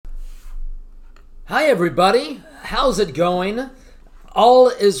Hi everybody, how's it going? All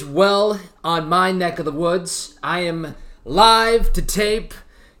is well on my neck of the woods. I am live to tape,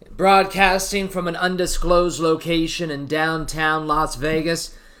 broadcasting from an undisclosed location in downtown Las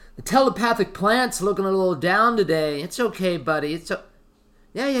Vegas. The telepathic plant's looking a little down today. It's okay, buddy.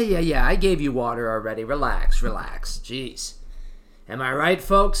 Yeah. I gave you water already. Relax. Jeez. Am I right,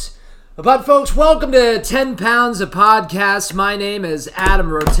 folks? But folks, welcome to 10 Pounds of Podcast. My name is Adam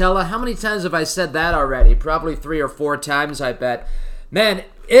Rotella. How many times have I said that already? Probably 3 or 4 times, I bet. Man,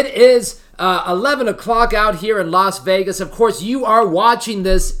 it is 11 o'clock out here in Las Vegas. Of course, you are watching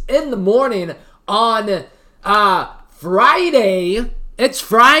this in the morning on Friday. It's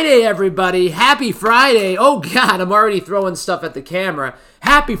Friday, everybody. Happy Friday. Oh, God, I'm already throwing stuff at the camera.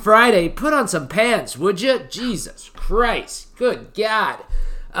 Happy Friday. Put on some pants, would you? Jesus Christ. Good God.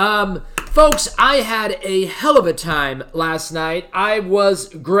 Folks, I had a hell of a time last night. I was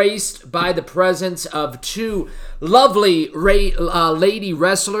graced by the presence of 2 lovely lady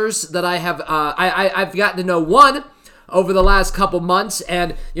wrestlers that I have, I've gotten to know one over the last couple months,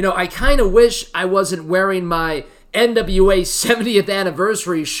 and, you know, I kind of wish I wasn't wearing my NWA 70th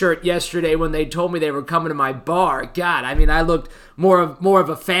anniversary shirt yesterday when they told me they were coming to my bar. God, I mean, I looked more of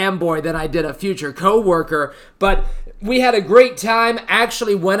a fanboy than I did a future co-worker, but we had a great time.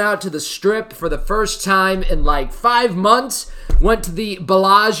 Actually went out to the Strip for the first time in like 5 months. Went to the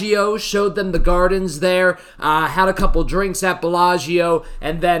Bellagio, showed them the gardens there, had a couple drinks at Bellagio,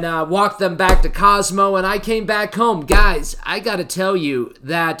 and then walked them back to Cosmo, and I came back home. Guys, I gotta tell you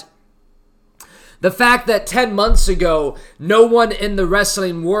that the fact that 10 months ago, no one in the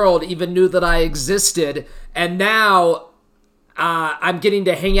wrestling world even knew that I existed, and now I'm getting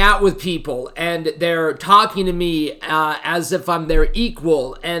to hang out with people, and they're talking to me as if I'm their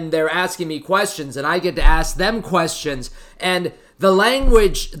equal, and they're asking me questions, and I get to ask them questions, and the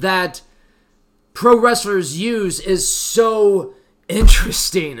language that pro wrestlers use is so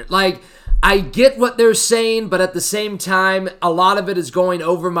interesting. Like, I get what they're saying, but at the same time, a lot of it is going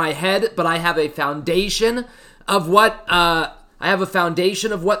over my head, but I have a foundation of what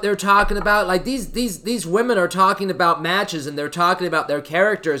they're talking about. Like, these women are talking about matches, and they're talking about their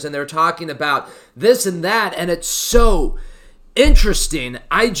characters, and they're talking about this and that, and it's so interesting.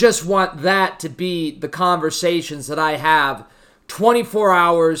 I just want that to be the conversations that I have 24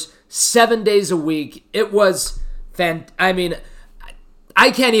 hours, 7 days a week. It was I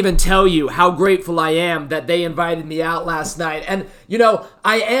can't even tell you how grateful I am that they invited me out last night. And, you know,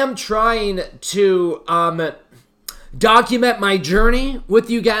 I am trying to document my journey with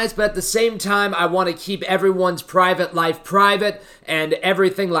you guys, but at the same time, I want to keep everyone's private life private and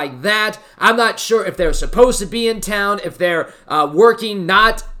everything like that. I'm not sure if they're supposed to be in town, if they're working,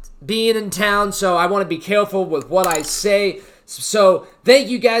 not being in town, so I want to be careful with what I say. So thank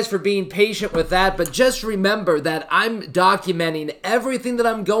you guys for being patient with that, but just remember that I'm documenting everything that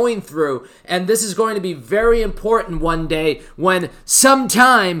I'm going through, and this is going to be very important one day when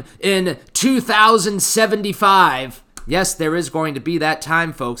sometime in 2075, yes, there is going to be that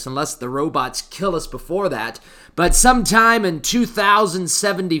time, folks, unless the robots kill us before that, but sometime in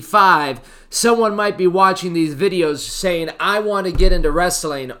 2075, someone might be watching these videos saying, I want to get into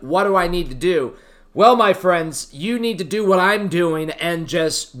wrestling. What do I need to do? Well, my friends, you need to do what I'm doing and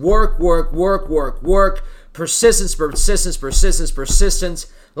just work. Persistence.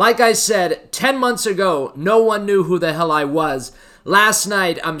 Like I said, 10 months ago, no one knew who the hell I was. Last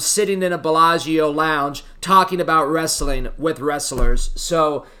night, I'm sitting in a Bellagio lounge talking about wrestling with wrestlers.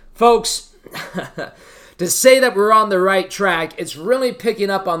 So, folks, to say that we're on the right track, it's really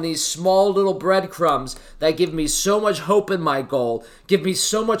picking up on these small little breadcrumbs that give me so much hope in my goal, give me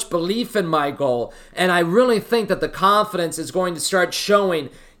so much belief in my goal, and I really think that the confidence is going to start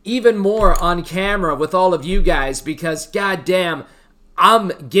showing even more on camera with all of you guys because, goddamn, I'm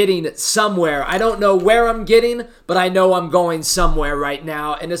getting somewhere. I don't know where I'm getting, but I know I'm going somewhere right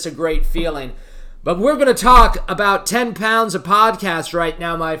now, and it's a great feeling. But we're going to talk about 10 Pounds of Podcast right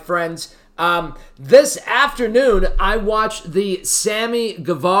now, my friends. This afternoon, I watched the Sammy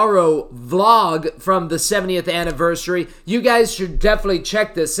Guevara vlog from the 70th anniversary. You guys should definitely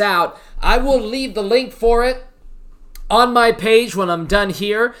check this out. I will leave the link for it on my page when I'm done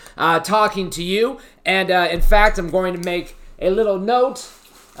here talking to you. And in fact, I'm going to make a little note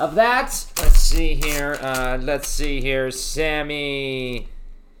of that. Let's see here. Sammy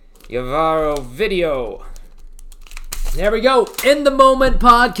Guevara video. There we go. In the moment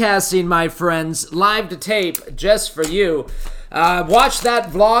podcasting, my friends. Live to tape just for you. Watched that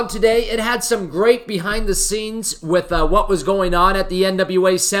vlog today. It had some great behind the scenes with what was going on at the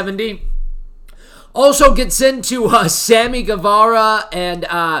NWA 70. Also gets into Sammy Guevara and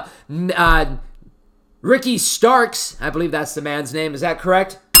Ricky Starks, I believe that's the man's name, is that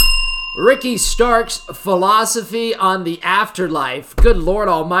correct? Ricky Starks' philosophy on the afterlife. Good Lord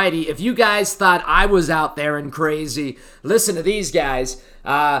Almighty, if you guys thought I was out there and crazy, listen to these guys.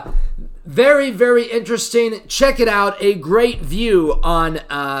 Very, very interesting. Check it out. A great view on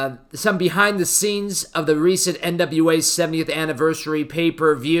some behind the scenes of the recent NWA 70th anniversary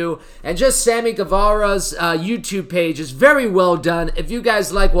pay-per-view. And just Sammy Guevara's YouTube page is very well done. If you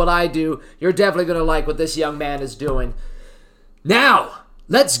guys like what I do, you're definitely going to like what this young man is doing. Now,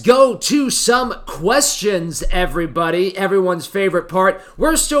 let's go to some questions, everybody. Everyone's favorite part.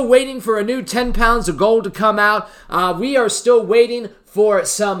 We're still waiting for a new 10 pounds of gold to come out. We are still waiting for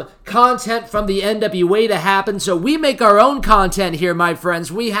some content from the NWA to happen. So we make our own content here, my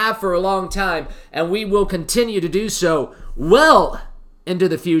friends. We have for a long time, and we will continue to do so well into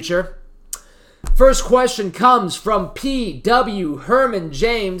the future. First question comes from P.W. Herman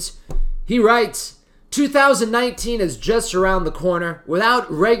James. He writes, 2019 is just around the corner.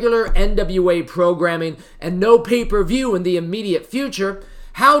 Without regular NWA programming and no pay-per-view in the immediate future,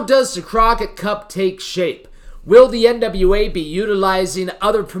 how does the Crockett Cup take shape? Will the NWA be utilizing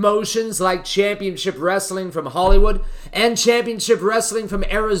other promotions like Championship Wrestling from Hollywood and Championship Wrestling from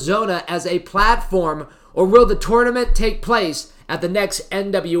Arizona as a platform, or will the tournament take place at the next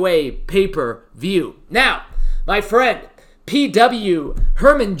NWA pay-per-view? Now, my friend, P.W.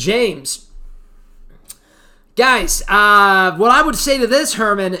 Herman James, guys, what I would say to this,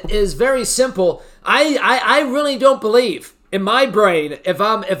 Herman, is very simple. I really don't believe, in my brain, if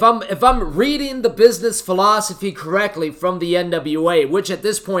I'm reading the business philosophy correctly from the NWA, which at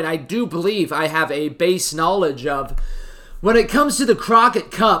this point I do believe I have a base knowledge of, when it comes to the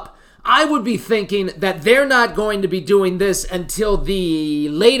Crockett Cup, I would be thinking that they're not going to be doing this until the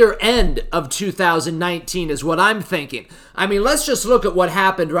later end of 2019 is what I'm thinking. I mean, let's just look at what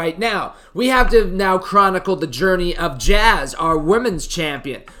happened right now. We have to now chronicle the journey of Jazz, our women's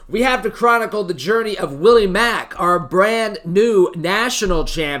champion. We have to chronicle the journey of Willie Mack, our brand new national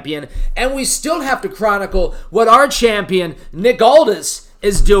champion. And we still have to chronicle what our champion, Nick Aldis,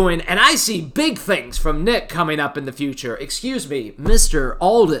 is doing, and I see big things from Nick coming up in the future. Excuse me, Mr.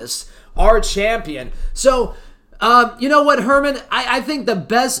 Aldis, our champion. So, you know what, Herman? I think the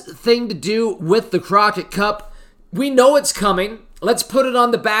best thing to do with the Crockett Cup, we know it's coming. Let's put it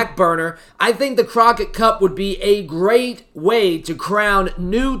on the back burner. I think the Crockett Cup would be a great way to crown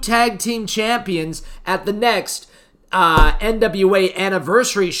new tag team champions at the next NWA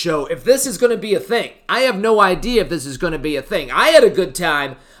anniversary show. If this is going to be a thing, I have no idea if this is going to be a thing. I had a good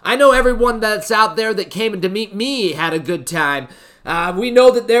time. I know everyone that's out there that came in to meet me had a good time. We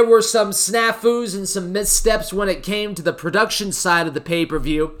know that there were some snafus and some missteps when it came to the production side of the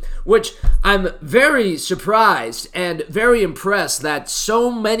pay-per-view, which I'm very surprised and very impressed that so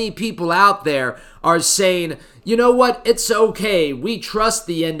many people out there are saying, you know what, it's okay, we trust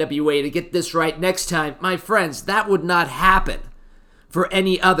the NWA to get this right next time. My friends, that would not happen for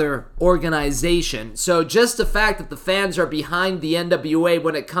any other organization. So just the fact that the fans are behind the NWA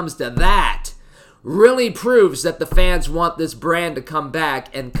when it comes to that really proves that the fans want this brand to come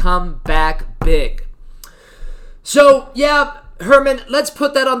back and come back big. So, yeah, Herman, let's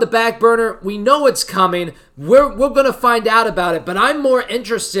put that on the back burner. We know it's coming. We're going to find out about it. But I'm more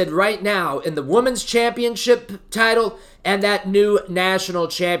interested right now in the Women's Championship title and that new National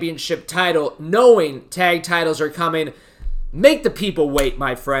Championship title, knowing tag titles are coming. Make the people wait,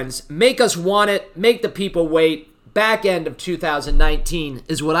 my friends. Make us want it. Make the people wait. Back end of 2019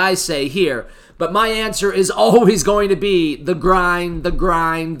 is what I say here. But my answer is always going to be the grind, the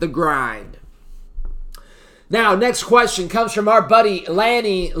grind, the grind. Now, next question comes from our buddy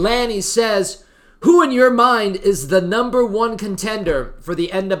Lanny. Lanny says, who in your mind is the number one contender for the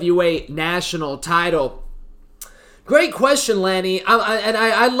NWA national title? Great question, Lanny.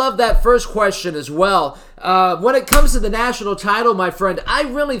 I love that first question as well. When it comes to the national title, my friend, I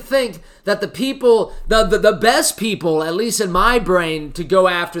really think that the people, the best people, at least in my brain, to go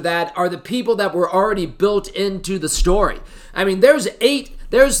after that are the people that were already built into the story. I mean,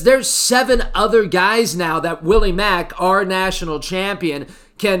 there's 7 other guys now that Willie Mack, our national champion,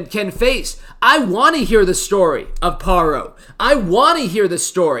 can face. I want to hear the story of Paro. I want to hear the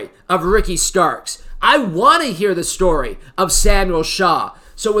story of Ricky Starks. I want to hear the story of Samuel Shaw.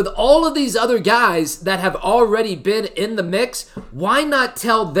 So with all of these other guys that have already been in the mix, why not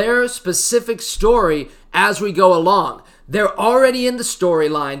tell their specific story as we go along? They're already in the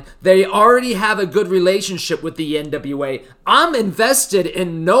storyline. They already have a good relationship with the NWA. I'm invested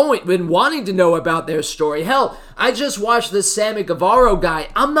in wanting to know about their story. Hell, I just watched this Sammy Guevara guy.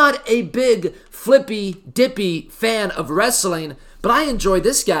 I'm not a big flippy, dippy fan of wrestling, but I enjoy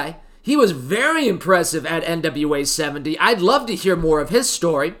this guy. He was very impressive at NWA 70. I'd love to hear more of his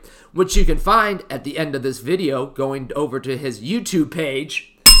story, which you can find at the end of this video going over to his YouTube page.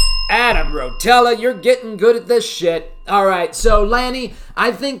 Adam Rotella, you're getting good at this shit. All right, so Lanny,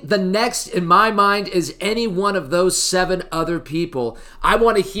 I think the next in my mind is any one of those 7 other people. I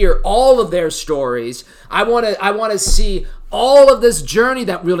want to hear all of their stories. I want to see all of this journey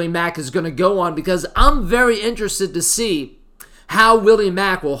that Willie Mack is going to go on, because I'm very interested to see how Willie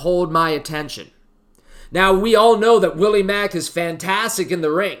Mack will hold my attention. Now, we all know that Willie Mack is fantastic in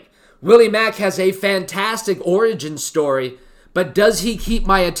the ring. Willie Mack has a fantastic origin story. But does he keep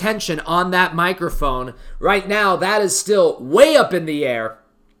my attention on that microphone? Right now, that is still way up in the air.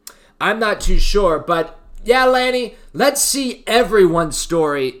 I'm not too sure, but yeah, Lanny, let's see everyone's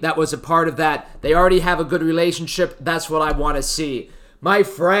story that was a part of that. They already have a good relationship. That's what I want to see. My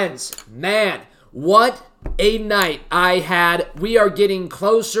friends, man, what a night I had. We are getting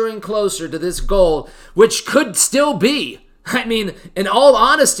closer and closer to this goal, which could still be, I mean, in all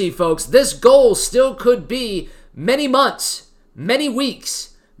honesty, folks, this goal still could be many months, many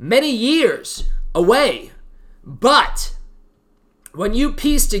weeks, many years away. But when you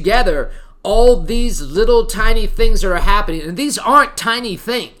piece together all these little tiny things that are happening, and these aren't tiny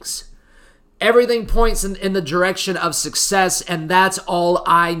things, everything points in the direction of success, and that's all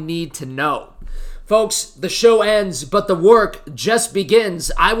I need to know. Folks, the show ends, but the work just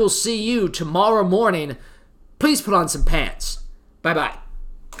begins. I will see you tomorrow morning. Please put on some pants. Bye-bye.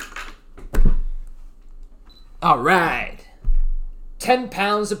 All right. 10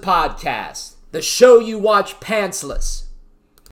 pounds of podcast. The show you watch pantsless.